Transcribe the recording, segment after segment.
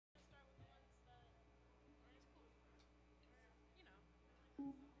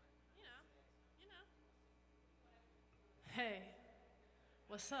Hey,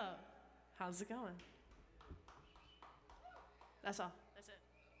 what's up? How's it going? That's all. That's it.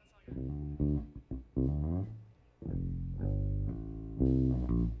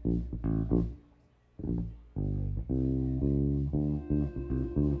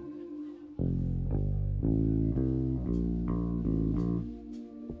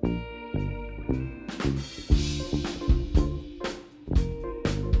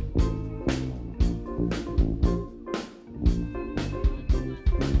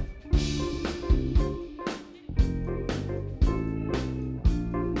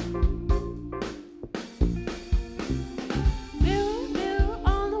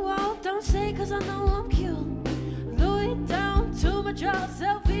 That's all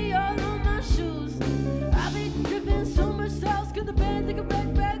selfie all on my shoes. I've been dripping so much sauce, could the band like a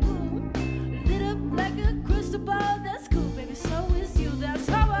red rag room. Lit up like a crystal ball, that's cool, baby, so is you. That's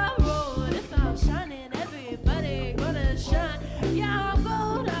how I roll. If I'm shining, everybody gonna shine. Yeah, I'm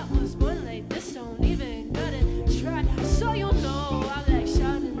gold, I was born like this, don't even gotta try. So you'll know I like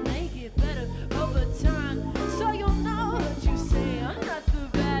shouting, make it better over time. So you'll know what you say, I'm not the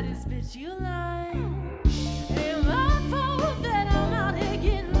baddest bitch you like.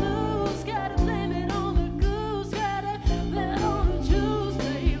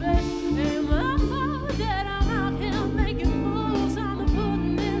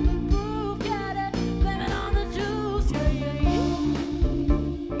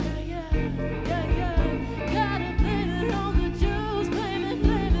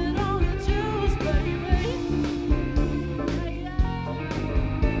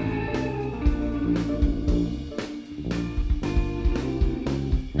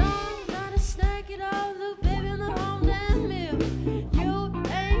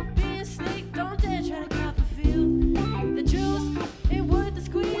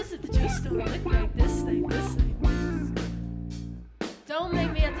 Don't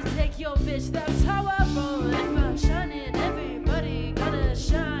make me have to take your bitch, that's how I roll. If I'm shining, everybody gonna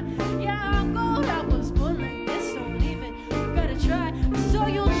shine. Yeah, I'm gold, I was born like this, don't even gotta try. So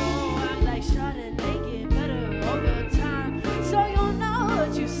you'll know I'm like shining, make it better over time. So you'll know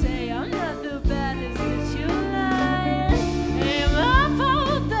what you say, I'm not the baddest bitch you like. Ain't my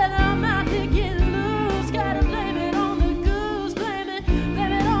fault that I'm out here getting loose. Gotta blame it on the goose, blame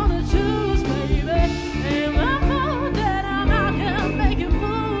it on the juice, baby. Ain't my fault that I'm out here making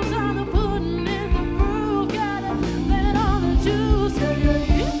moves on the pudding in the groove. Gotta blame it on the juice, yeah, yeah,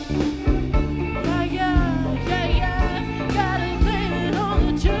 yeah. Yeah, yeah, yeah, yeah. Gotta blame it on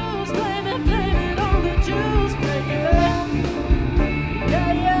the juice, blame it on the juice, baby.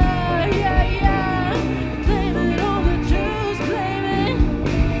 Yeah, yeah, yeah, yeah. Blame it on the juice, blame it.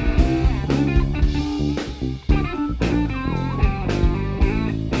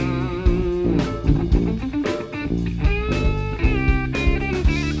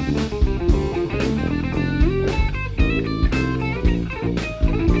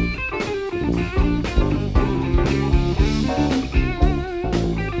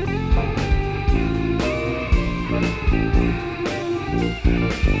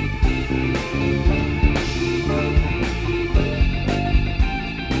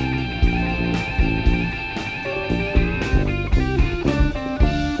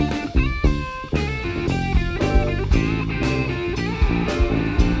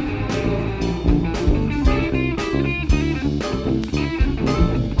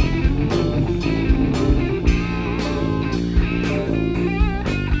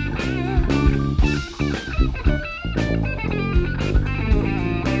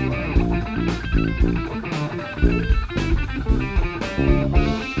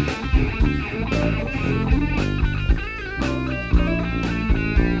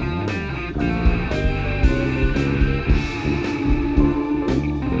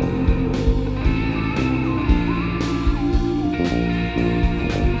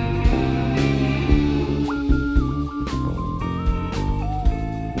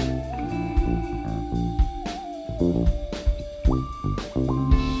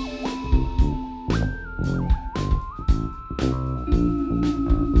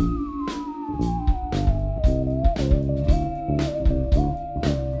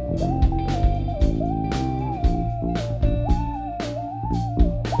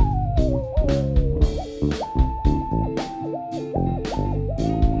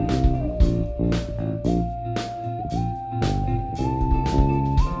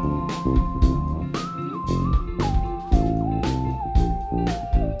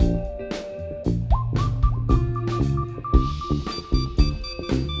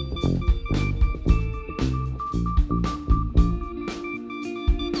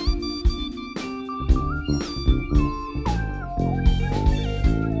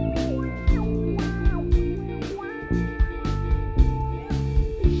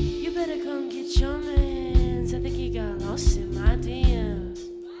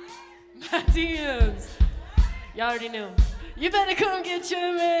 Y'all already knew. You better come get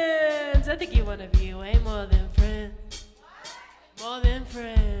your mans. I think you wanna be way more than friends. More than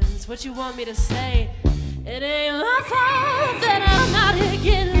friends. What you want me to say? It ain't my fault that I'm out here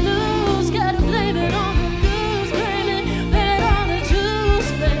getting loose. Gotta blame it on the booze, blame it on the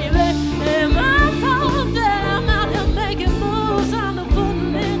juice, baby. Ain't my fault that I'm out here making moves. I'm the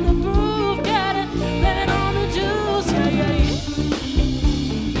putting in the groove. Gotta blame it on the juice, yeah, yeah,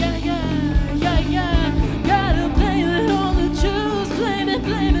 yeah, yeah, yeah, yeah. Gotta blame it on the juice, blame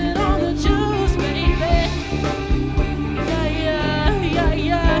it on the juice, baby. Yeah, yeah, yeah,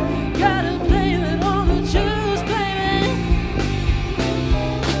 yeah. Gotta blame it on the juice, baby.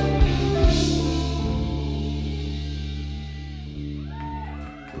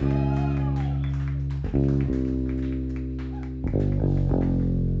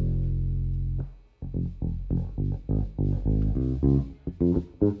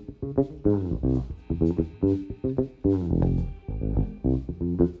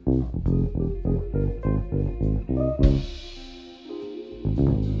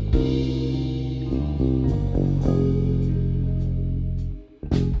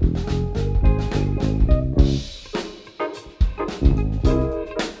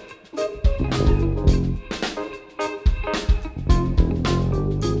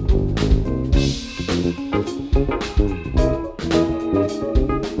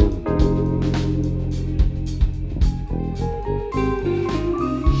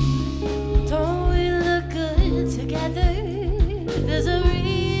 Don't we look good together? There's a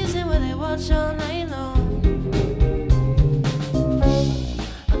reason why they watch all night long.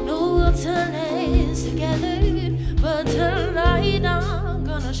 I know we'll turn heads together, but tonight I'm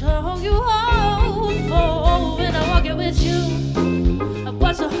gonna show you how. For when I walk in with you, I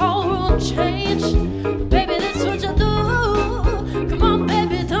watch the whole room change. Baby, that's what you do. Come on,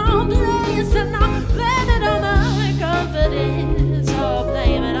 baby, don't play it. And I'll blame it on my confidence. Or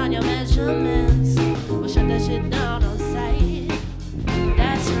blame it on your measurements. We'll shut that shit down on sight.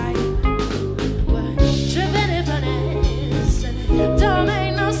 That's right. We're tripping in finesse, and it don't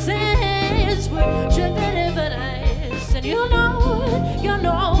make no sense. We're tripping in finesse, and you know it, you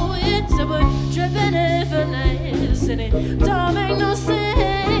know it. So we're tripping in finesse, and it don't make no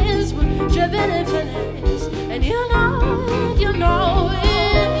sense. We're tripping in finesse, and you know it, you know it.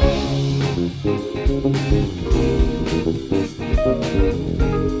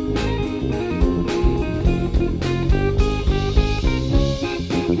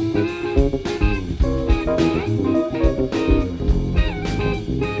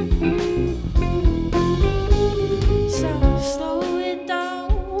 So slow it down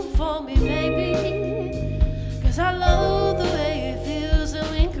for me, baby, 'cause I love the way it feels when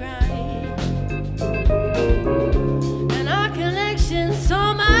we cry. And our connection's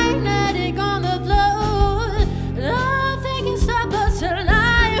so magnetic on the floor. Nothing can stop us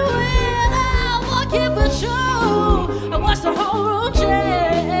tonight when I walk in with you. I watch the whole room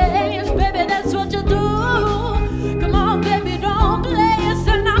change. Baby, that's what you do. Come on, baby, don't play us,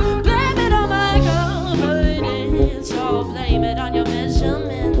 and I'll blame it on my confidence. Or blame it on your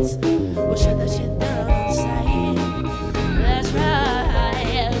measurements. We'll shut that shit down on sight. That's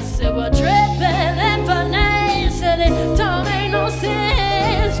right. So we're tripping in finesse, and it don't make no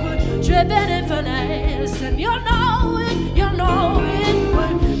sense. We're tripping in finesse, and you know it, you know it.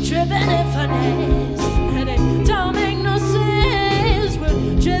 We're tripping in finesse, and it don't make no sense. We're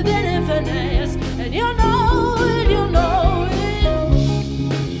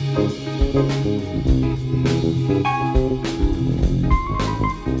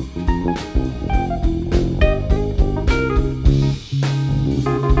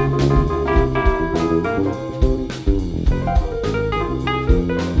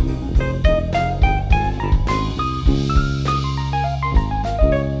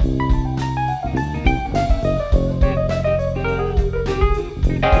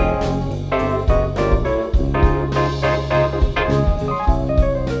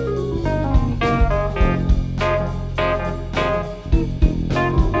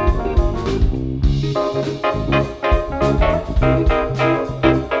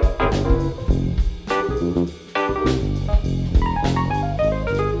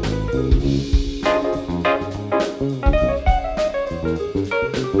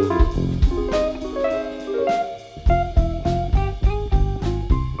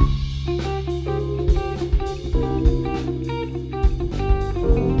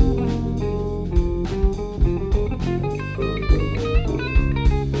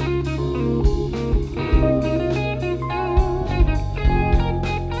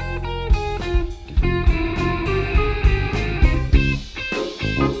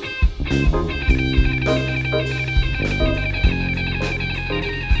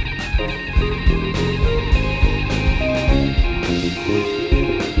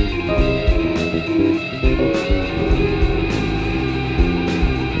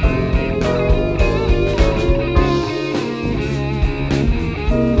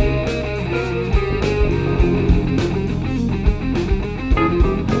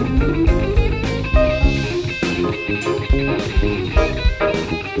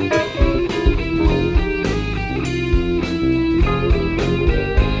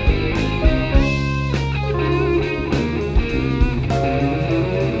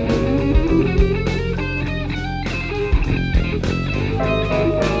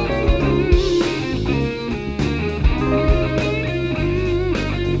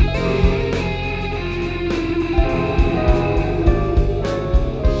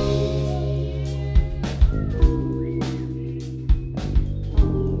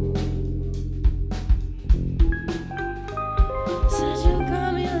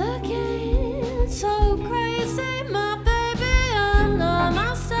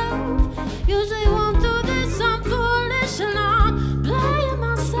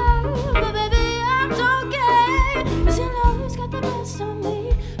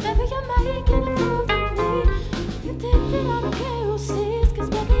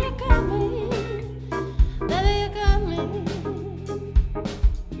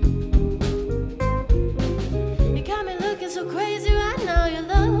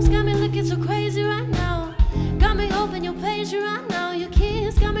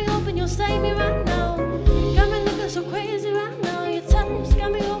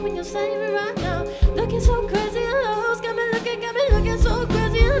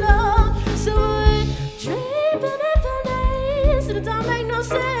don't make no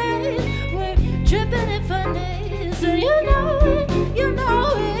sense. We're dripping in finesse, and you know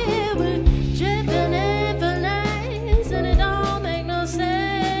it, we're dripping in finesse, and it don't make no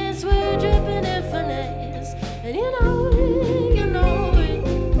sense. We're dripping in finesse, and you know it,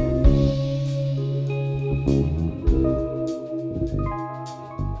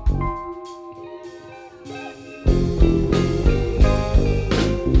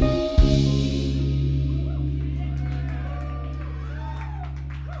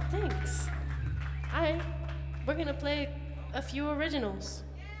 Thanks. We're gonna play a few originals,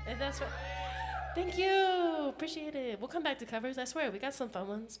 if that's right. Thank you, appreciate it. We'll come back to covers. I swear we got some fun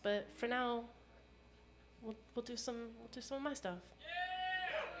ones, but for now, we'll do some of my stuff.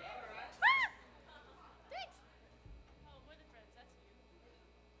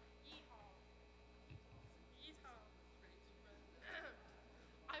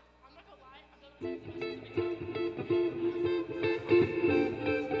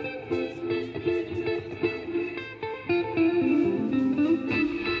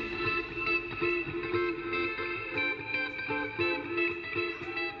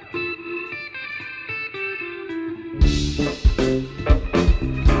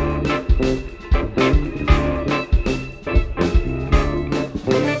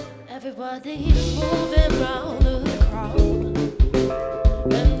 Everybody's moving round the crowd,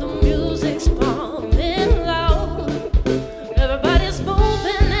 and the music's pumping loud. Everybody's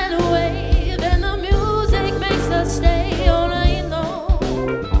moving and waving, the music makes us stay all night long.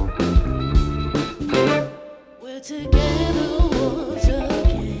 We're together once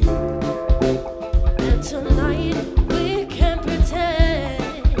again, and tonight we can't pretend.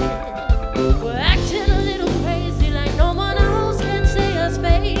 We're acting a little crazy like no one else can see us,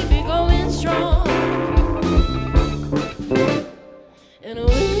 baby, going strong. And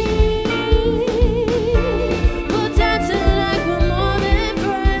we're dancing like we're more than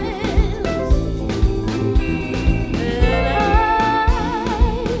friends. And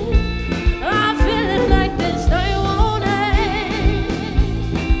I'm feeling like this night won't end.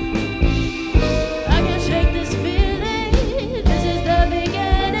 I can't shake this feeling. This is the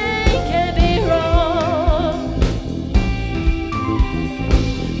beginning, can't be wrong.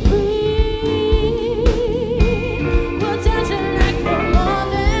 We're dancing like we're more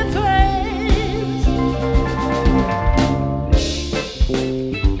than friends.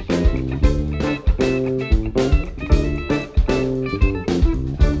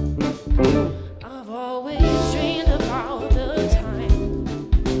 I've always dreamed about the time,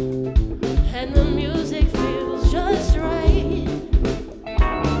 and the music feels just right.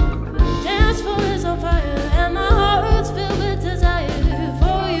 The dance floor is on fire, and my heart's filled with desire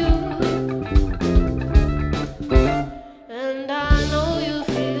for you. And I know you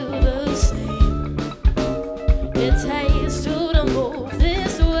feel the same. It takes two to move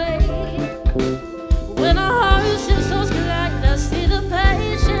this way. When our hearts and souls collide, I see the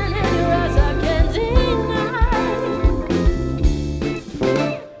passion in your eyes I can't deny.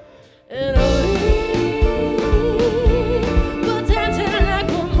 And we're dancing like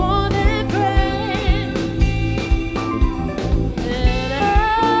we're more than friends. And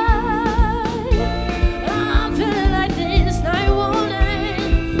I'm feeling like this night won't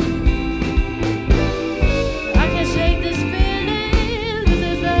end. I can't shake this feeling. This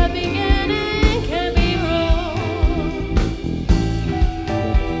is the beginning, can't be wrong.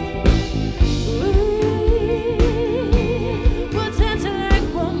 We're dancing like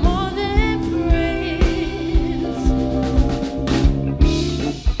we're more than friends.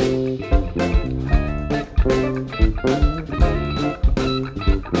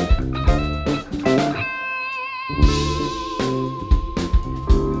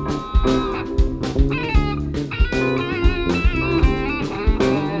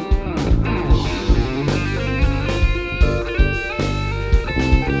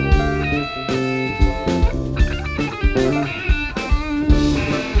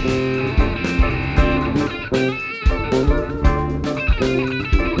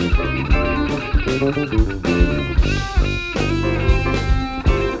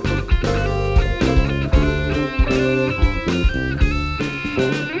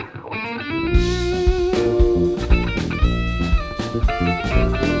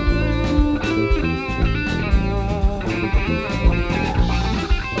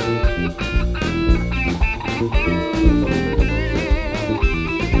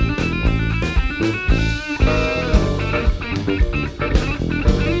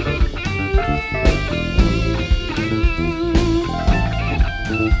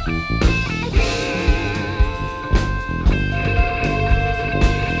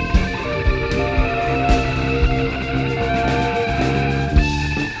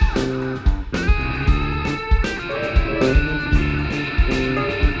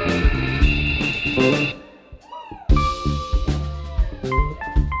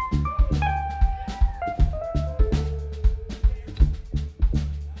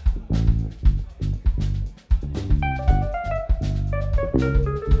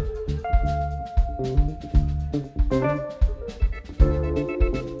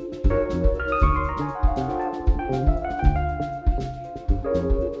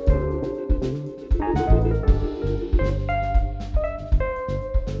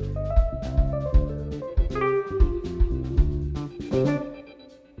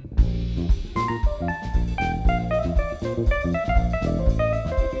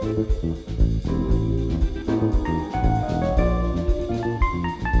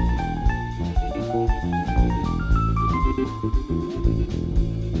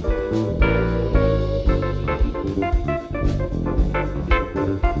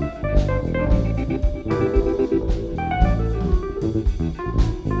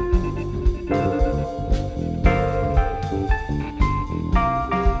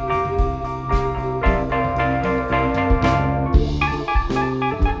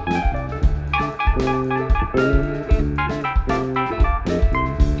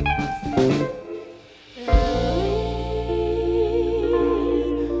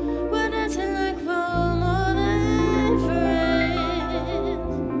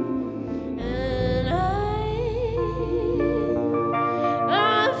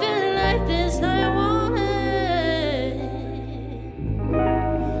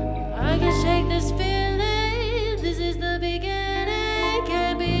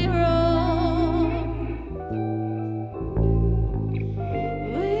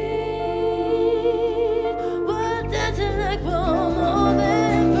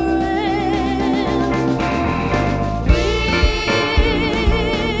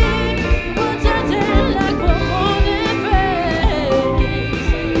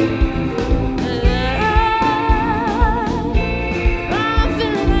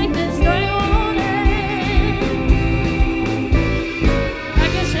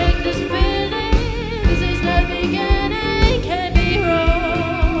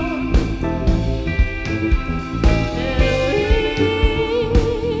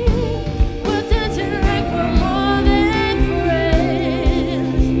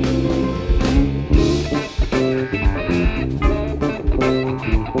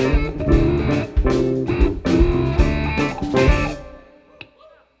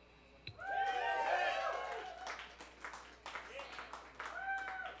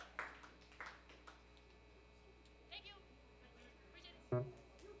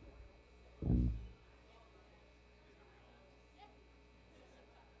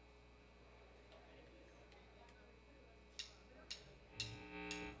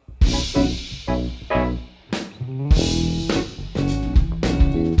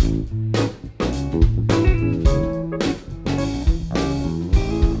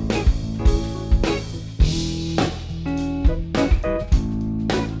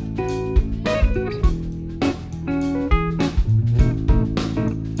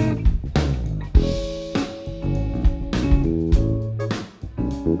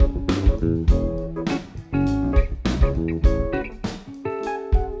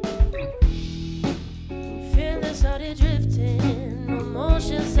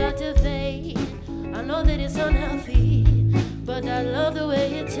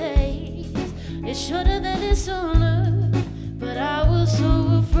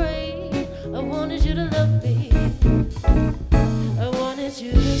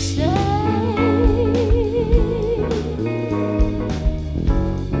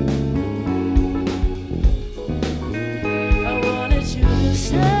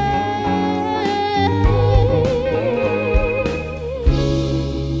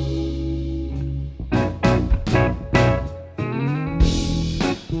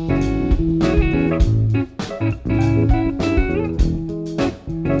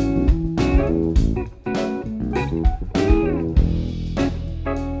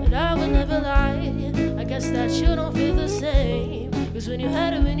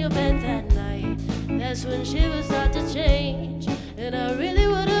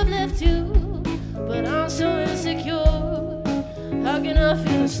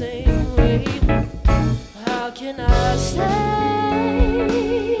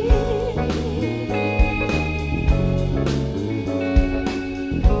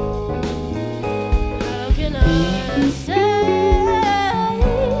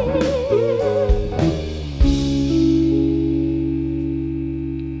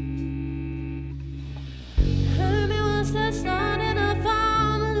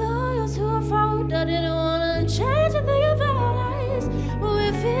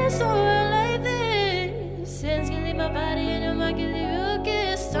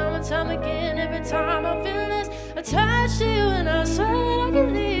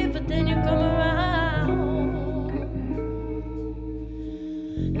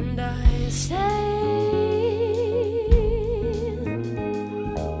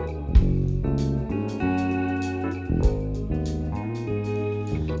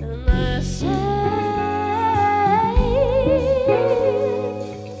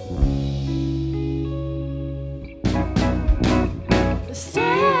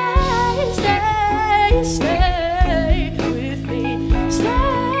 Stay with me,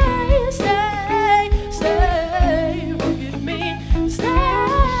 stay.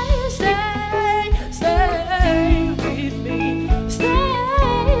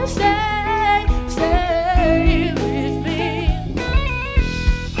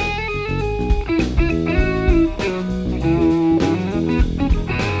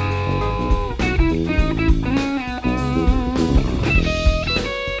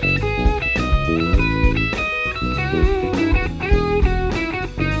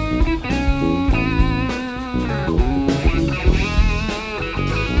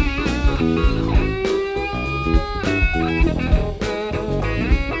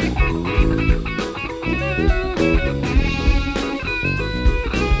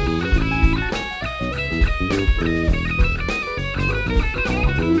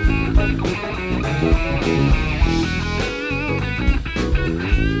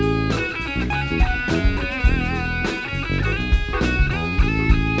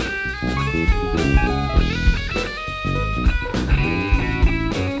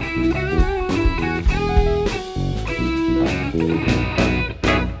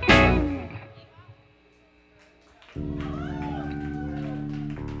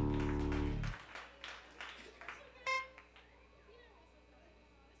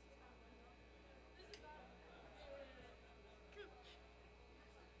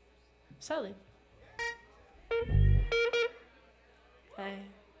 Sally. Hey.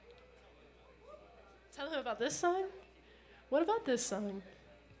 Tell them about this song? What about this song?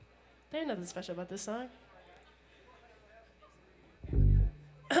 There's nothing special about this song.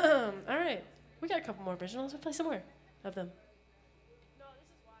 All right. We got a couple more originals. We'll play some more of them. No, this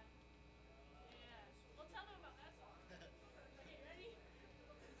is why. Yes. Well, tell them about that song. Okay, ready?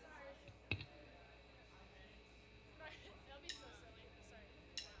 Sorry. That'll be so silly.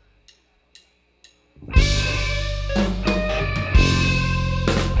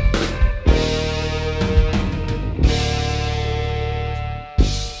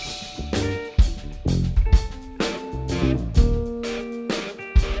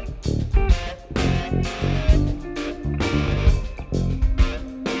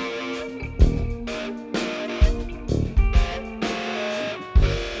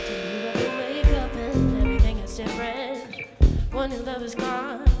 When your love is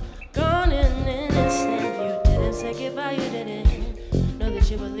gone, gone in an instant. You didn't say goodbye, you didn't know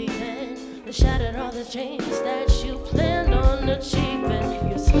that you were leaving. They shattered all the dreams that you planned on achieving.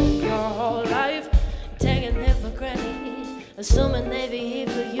 You spent your whole life taking it for granted, assuming they be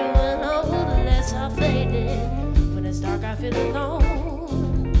for you and all the less I faded. When it's dark, I feel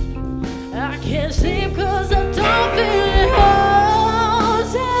alone. I can't sleep 'cause I don't feel at home.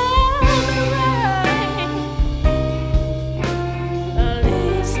 Tell me why.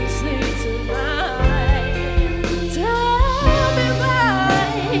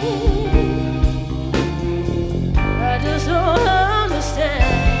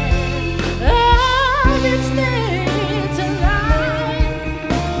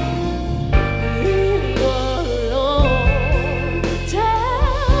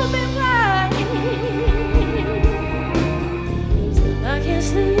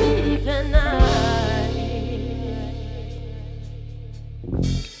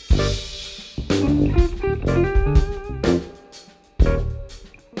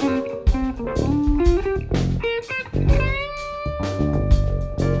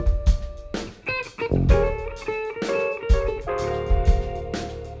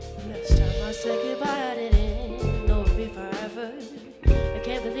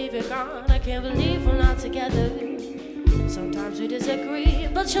 I can't believe we're not together. Sometimes we disagree,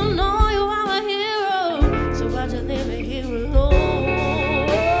 but you know you are my hero. So why'd you leave me here alone?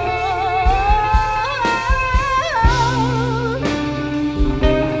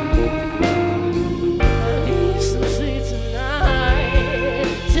 I need some sleep tonight.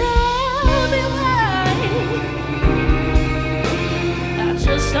 Tell me why. I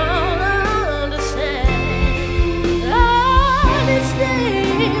just don't understand. I need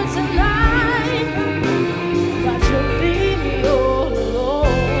sleep tonight.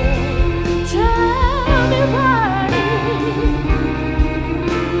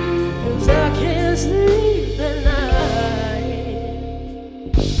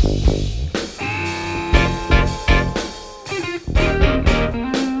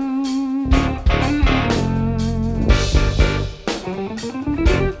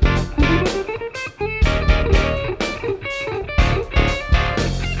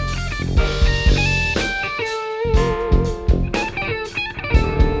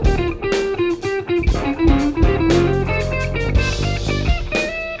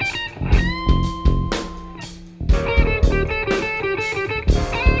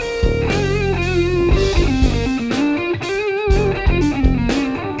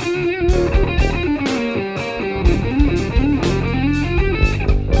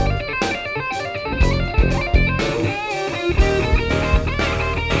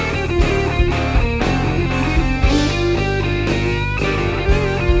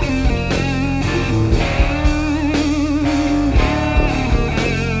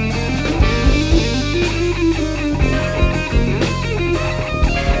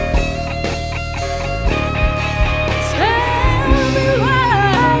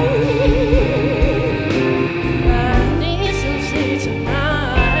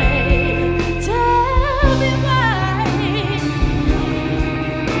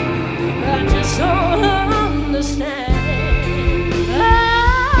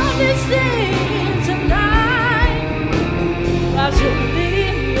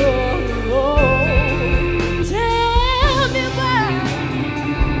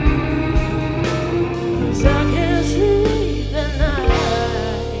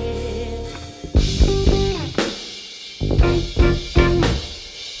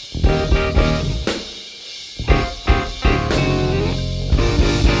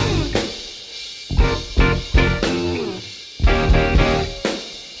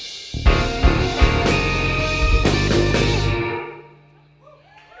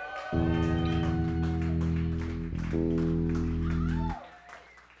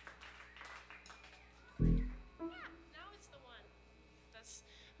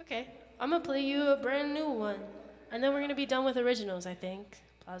 Okay, I'm gonna play you a brand new one. And then we're gonna be done with originals, I think,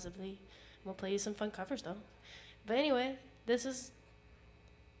 plausibly. We'll play you some fun covers though. But anyway, this is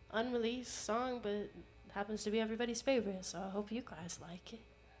unreleased song, but happens to be everybody's favorite, so I hope you guys like it.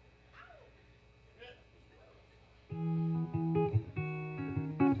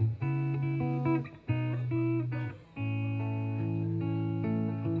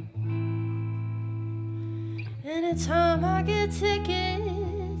 Anytime I get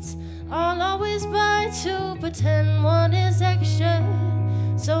tickets, I'll always buy two, pretend one is extra,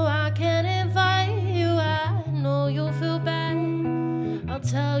 so I can invite you. I know you'll feel bad, I'll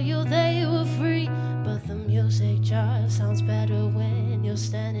tell you they were free, but the music just sounds better when you're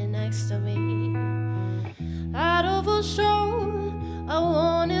standing next to me. Out of a show, I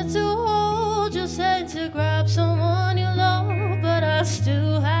wanted to hold your hand to grab someone you love, but I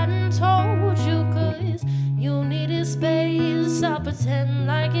still hadn't told you, 'cause you needed space. I'll pretend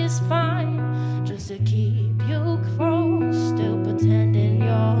like it's fine, just to keep you close, still pretending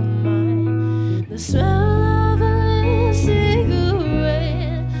you're mine. The smell of a lit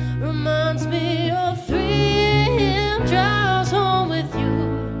cigarette reminds me of 3 a.m. drives home with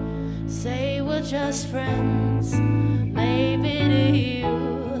you. Say we're just friends, maybe to you.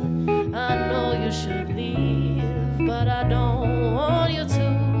 I know you should leave, but I don't want you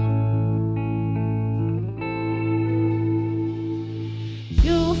to.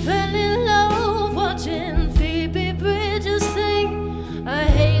 You fell in love watching Phoebe Bridgers sing. I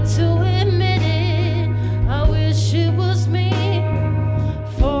hate to admit it, I wish it was me.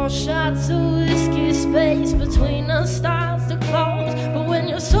 4 shots of whiskey, space between us starts to close. But when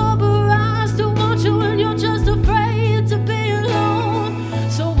you're sober, I still want you, and you're just afraid to be alone.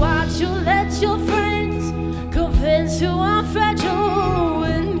 So why'd you let your friends convince you I'm fragile,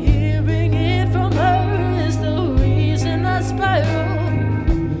 when hearing it from her is the reason I spiral?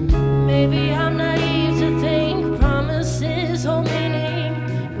 Maybe I'm naive to think promises hold meaning,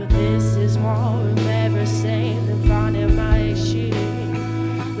 but this is more embarrassing than finding my ex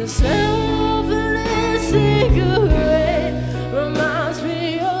cheating. The smell of a lit cigarette reminds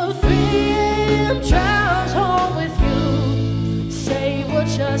me of 3 a.m. drives home with you. Say we're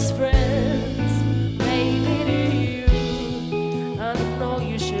just friends, maybe to you. I know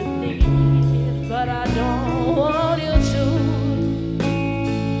you should leave, but I don't want you to.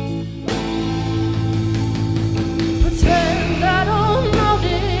 Pretend I don't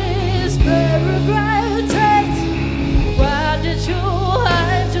notice paragraph text. Why did you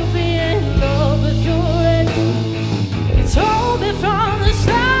have to be in love with your ex? You told me from the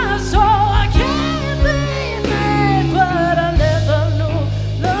start, so I can't be mad, but I never knew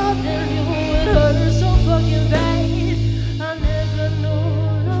loving you would hurt so fucking bad. I never knew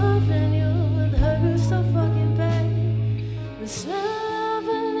loving you would hurt so fucking bad. The smell of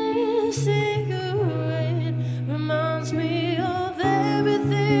a lit cigarette reminds me of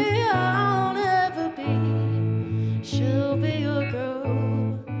everything I'll never be. She'll be your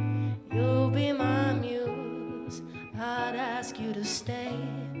girl, you'll be my muse. I'd ask you to stay,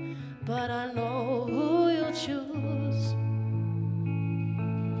 but I know who you'll choose.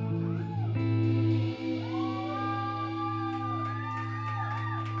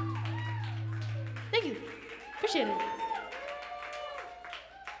 Thank you. Appreciate it.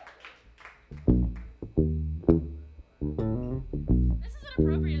 This is an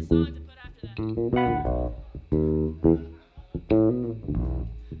appropriate song to put after that.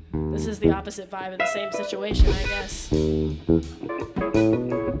 This is the opposite vibe of the same situation, I guess.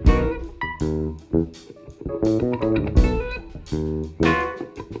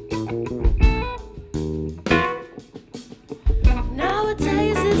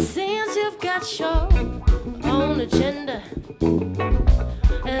 Nowadays it seems you've got your own agenda,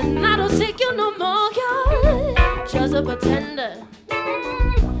 and I don't think you no more, you're just a pretender.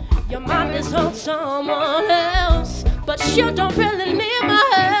 Your mind is on someone else, but you don't really need my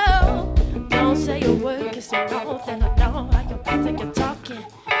help. Don't say a word, 'cause you know that I know how you think you're talking.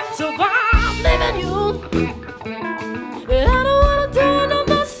 So I'm leaving you. I don't wanna do no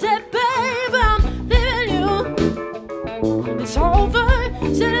more, said babe, I'm leaving you. It's over,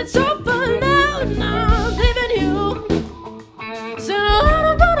 said it's over now, now I'm leaving you. Said I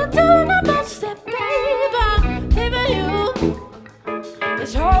don't wanna do no more, said babe, I'm leaving you.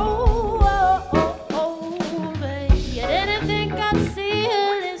 It's over. You didn't think I'd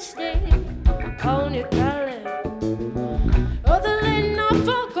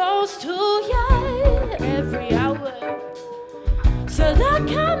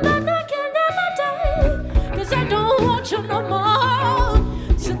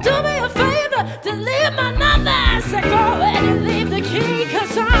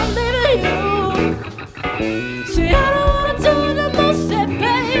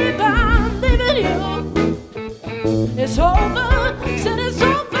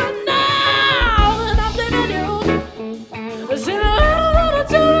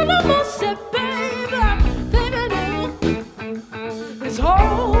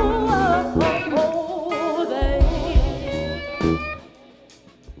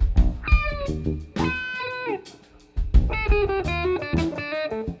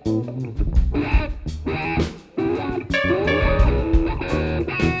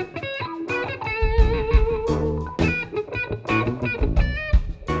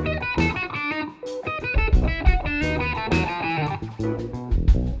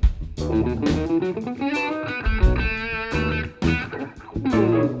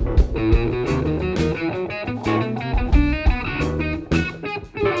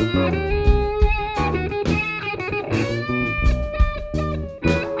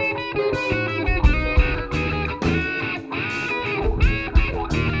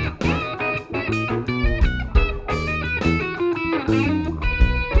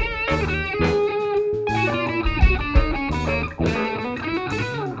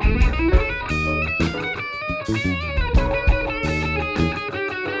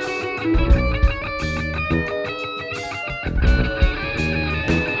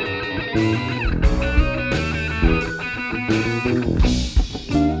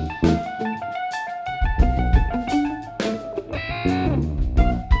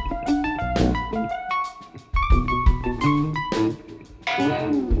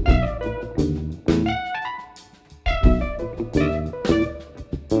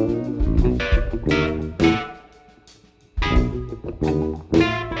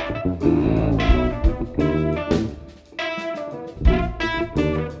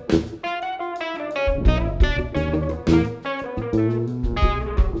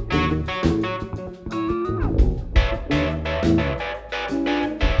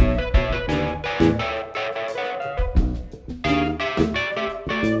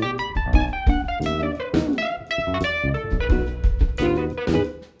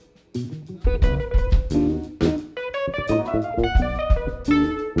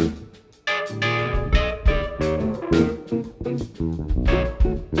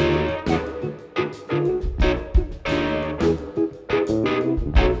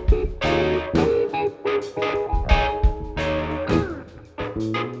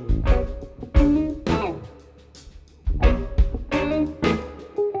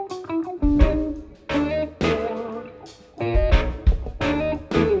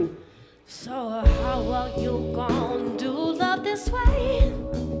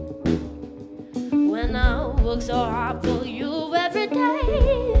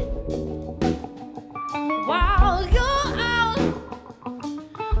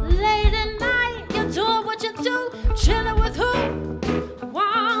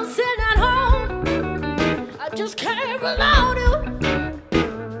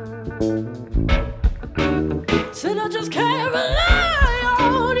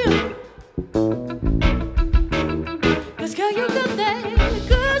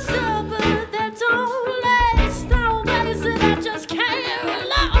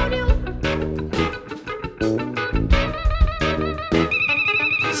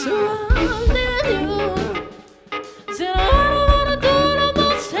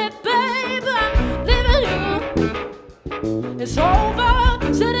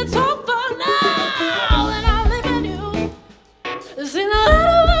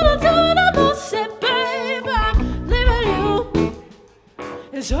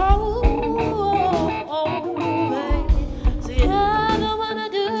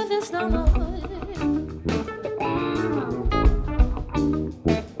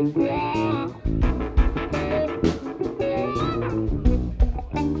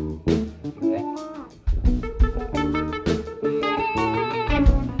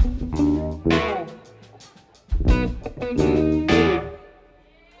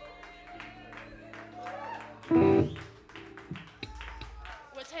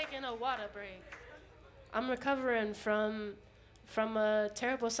Recovering from a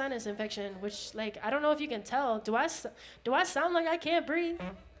terrible sinus infection, which, like, I don't know if you can tell. Do I sound like I can't breathe?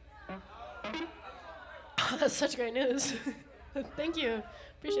 Oh, that's such great news. Thank you.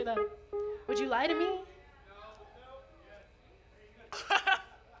 Appreciate that. Would you lie to me?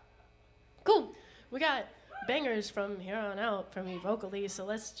 Cool. We got bangers from here on out from me vocally, so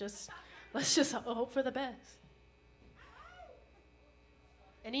let's just hope for the best.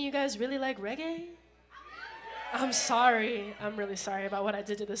 Any of you guys really like reggae? I'm sorry. I'm really sorry about what I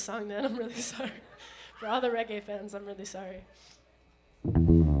did to this song then. I'm really sorry. For all the reggae fans, I'm really sorry.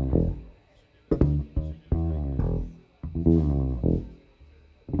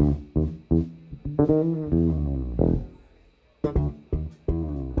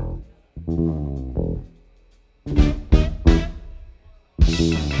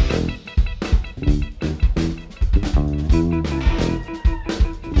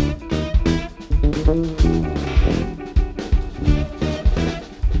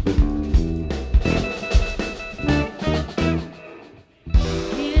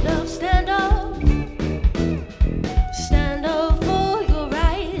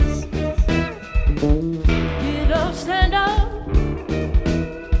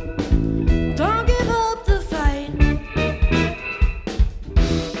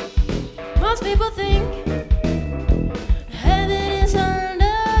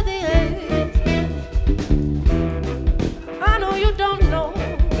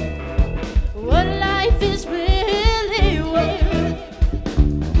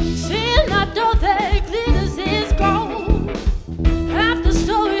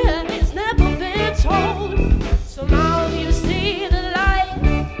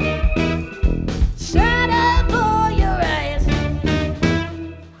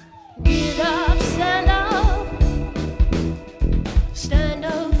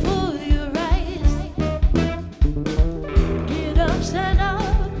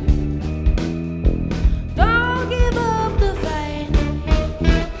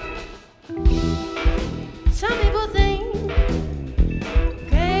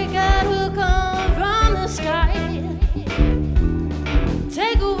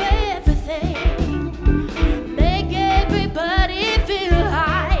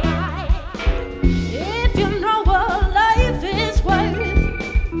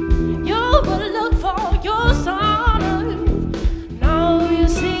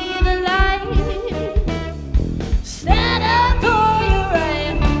 see the light, stand up for your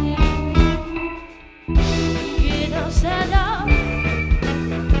right. Get up, stand up.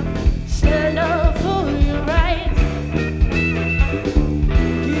 Stand up for your right.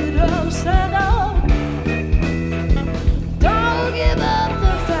 Get up, stand up. Don't give up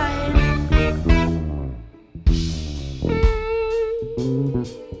the fight.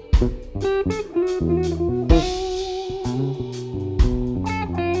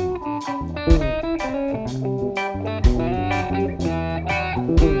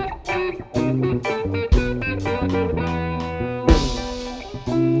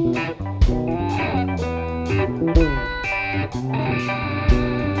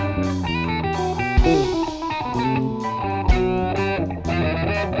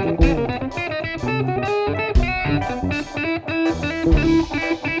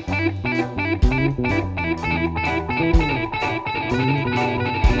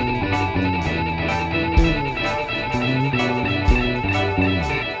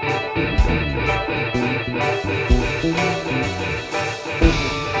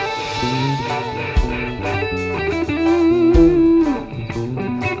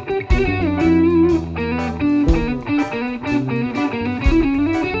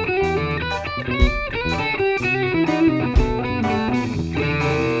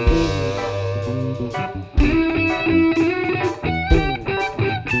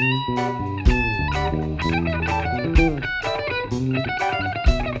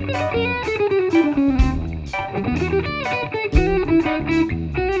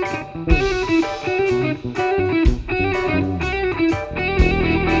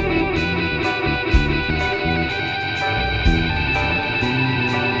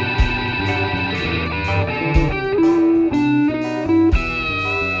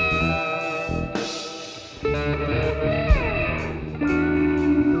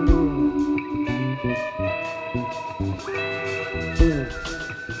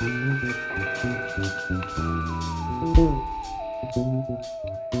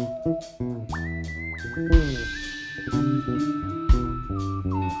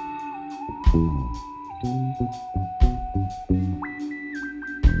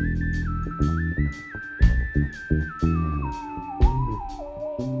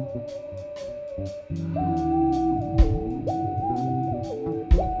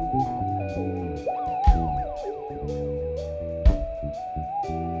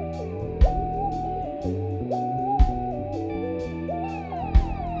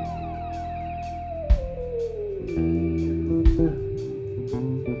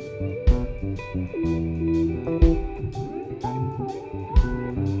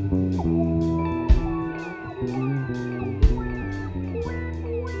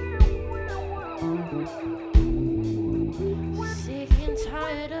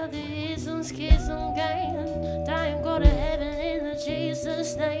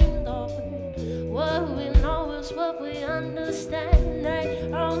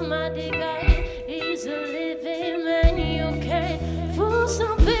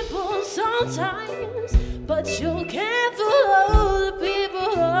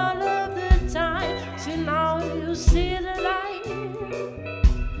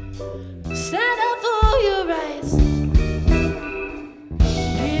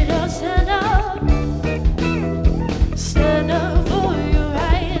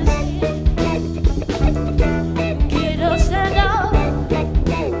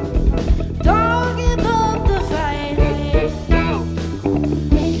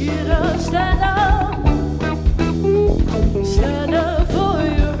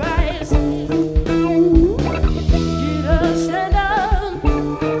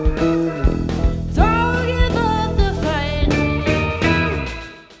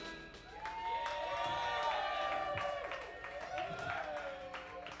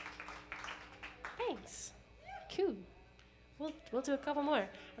 We'll do a couple more.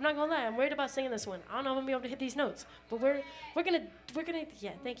 I'm not gonna lie, I'm worried about singing this one. I don't know if I'm gonna be able to hit these notes, but we're gonna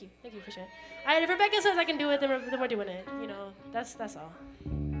yeah. Thank you, appreciate it. All right, if Rebecca says I can do it, then we're doing it. You know, that's all.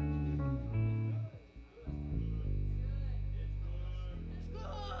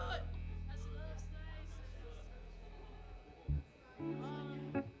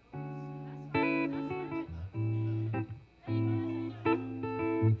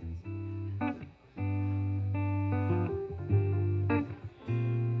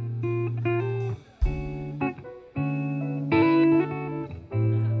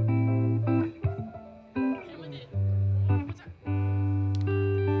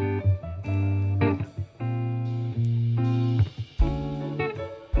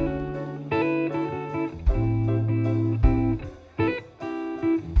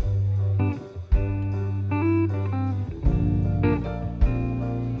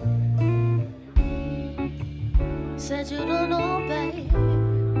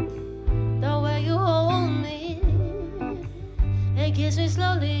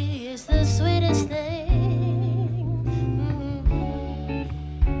 family is the sweetest thing,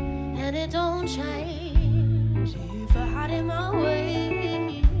 and it don't change if I hide in my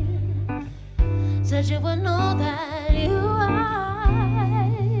way. Said you would know that you are.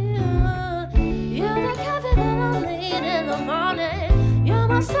 You're the coffee that I need in the morning. You're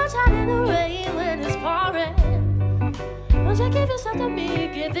my sunshine in the rain when it's pouring. Won't you give yourself to me,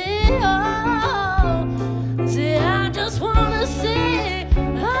 give it all. See, I just wanna see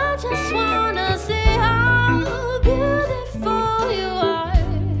how beautiful you are.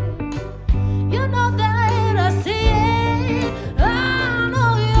 You know that I see it. I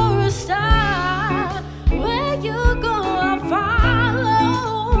know you're a star. Where you go, I'll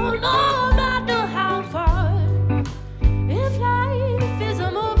follow, no matter how far. If life is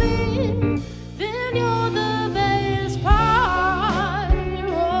a movie, then you're the best part.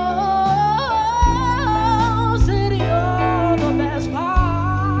 Oh, city, you're the best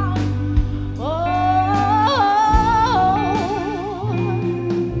part. Oh,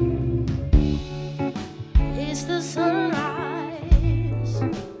 it's the sunrise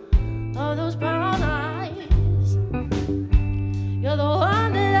of those brown eyes. You're the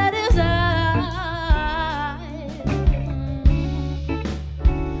one that I desire.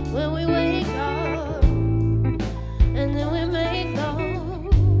 When we wake up and then we make love,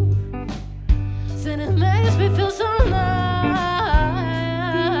 and it makes me feel so nice.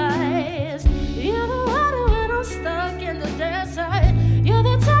 You're the water when I'm stuck in the desert. You're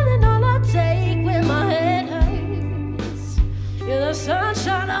the Tylenol I take when my head hurts. You're the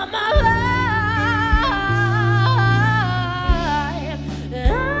sunshine of my life.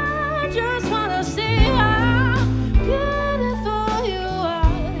 And I just wanna see how beautiful you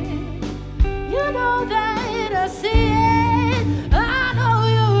are. You know that I see it. I know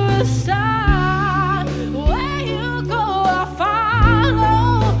you're a star. Where you go, I follow,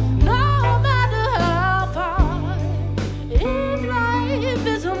 no matter how far. If life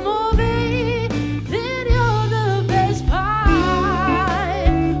is a movie, then you're the best part.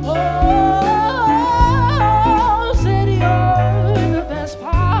 Oh, said you're the best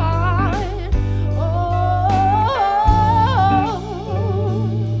part. Oh.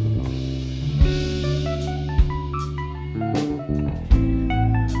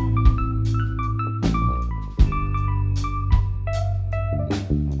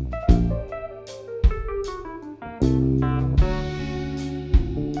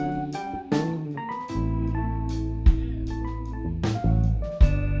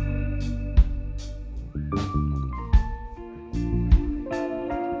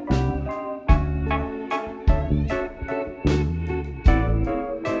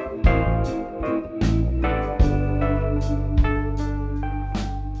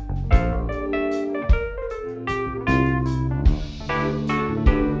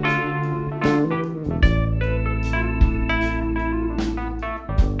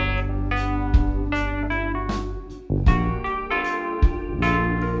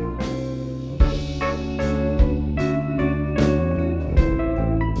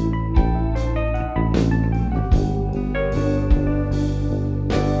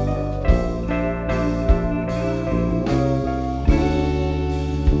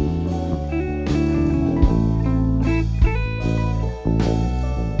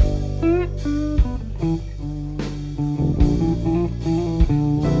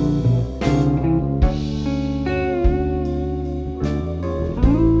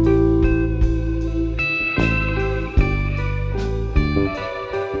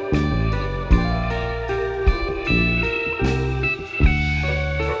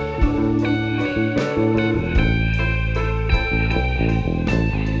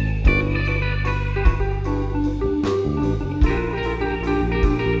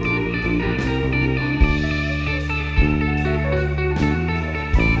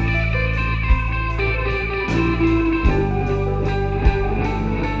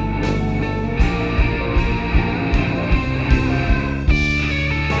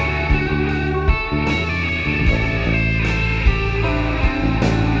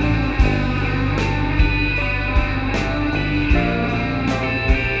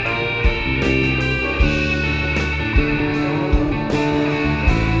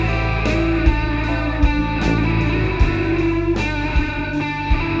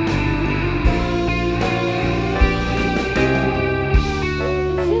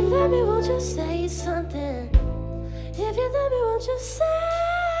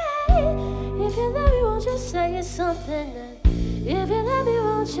 something that if you love me,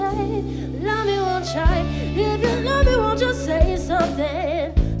 won't you? Love me, won't you? If you love me, won't you say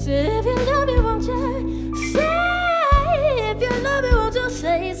something? Say if you love me, won't you? Say if you love me, won't you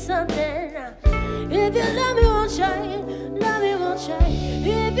say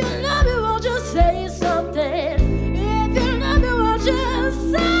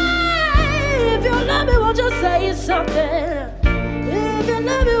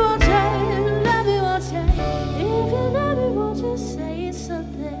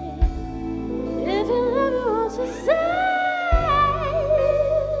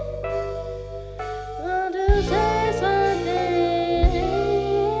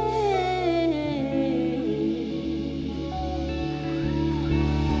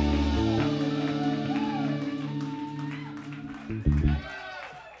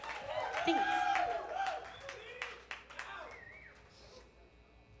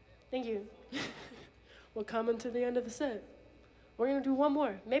Thank you. We're coming to the end of the set. We're gonna do one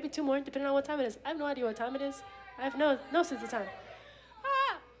more, maybe two more, depending on what time it is. I have no idea what time it is. I have no sense of time.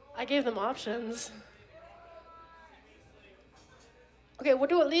 Ah! I gave them options. Okay, we'll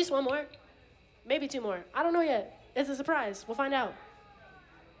do at least one more, maybe two more. I don't know yet. It's a surprise. We'll find out.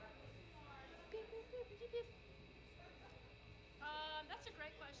 That's a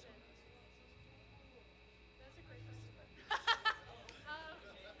great question. That's a great question.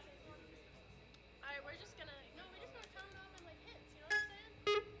 All right, we're just gonna count them in like hits. You know what I'm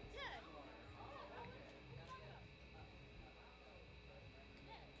saying? Yeah. Yeah, that's fine.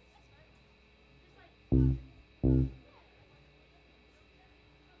 Just like.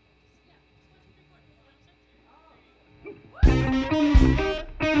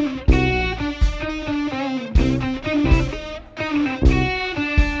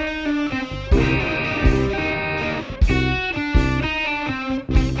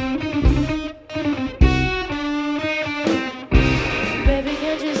 Baby,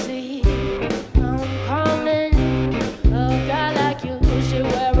 can't you see I'm calling? A guy like you should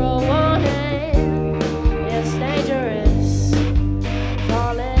wear a warning. It's dangerous,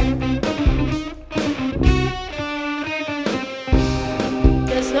 falling.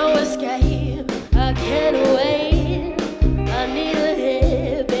 There's no escape, I can't wait. I need a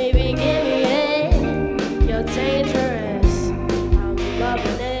hit, baby, give me it. You're dangerous, I'm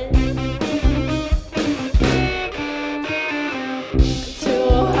loving it. Too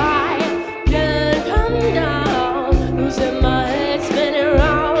high, can't come down. Losing my head, spinning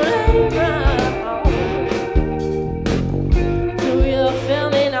round and round. Do you feel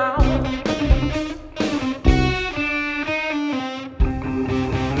me now?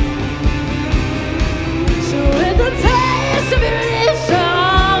 So with the taste of your lips,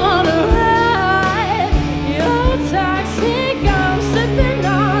 I'm on the ride. You're toxic, I'm sipping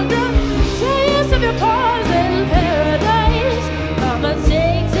on the taste of your poison paradise. I'm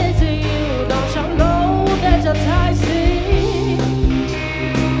addicted to you, don't you know that you're toxic?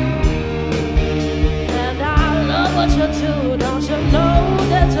 And I love what you do, don't you know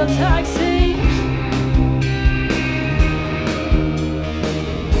that you're toxic?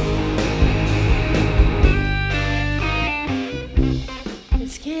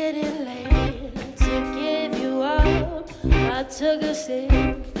 It's getting late to give you up. I took a sip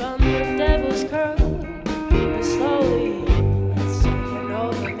from the devil's curve, and slowly it's taking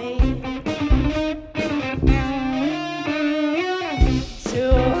over me.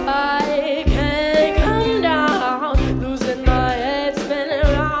 Too high, can't come down. Losing my head, spinning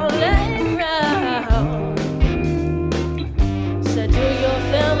round and round. Said, do you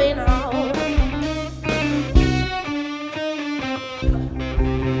feel me now?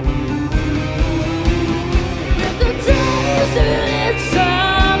 With the taste of your lips,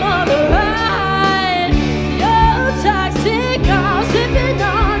 I'm on the ride. You're toxic, I'm sipping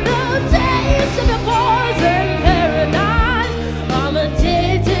on the taste of your poison paradise. I'm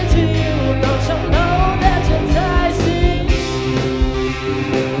addicted to you, don't you know that you're toxic?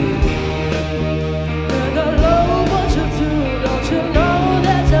 And I love what you do, don't you know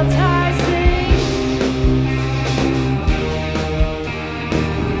that you're toxic?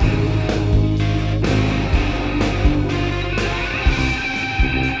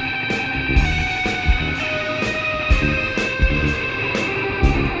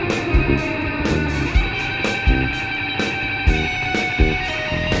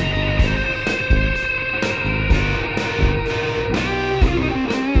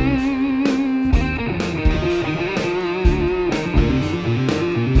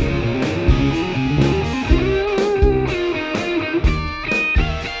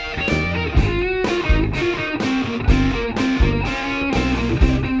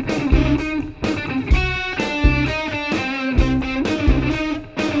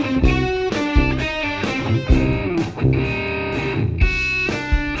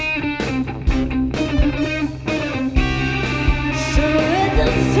 So with the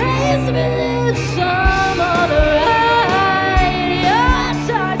taste of your lips, I'm on the ride. You're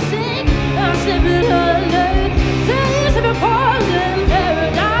toxic, I'm sipping on the taste of your poison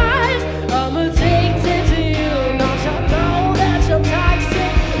paradise. I'm addicted to you, don't you know that you're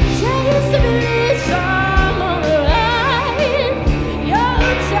toxic? Taste of your lips, I'm on the ride.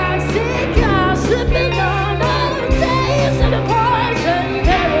 You're toxic, I'm sipping on the taste of the poison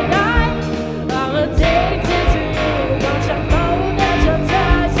paradise. I'm addicted to you, don't you know that you're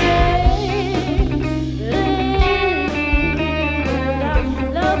toxic?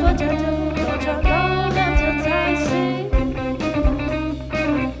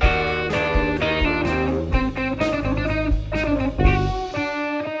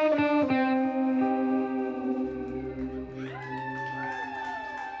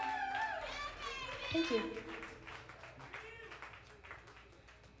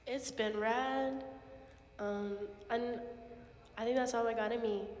 It's been rad. And I think that's all I got in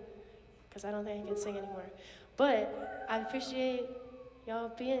me, because I don't think I can sing anymore. But I appreciate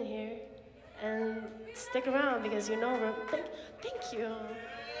y'all being here, and stick around because you know thank you.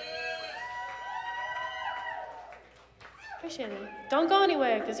 Appreciate it. Don't go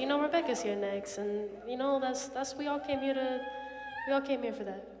anywhere because you know Rebecca's here next, and you know that's we all came here for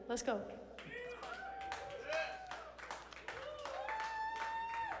that. Let's go.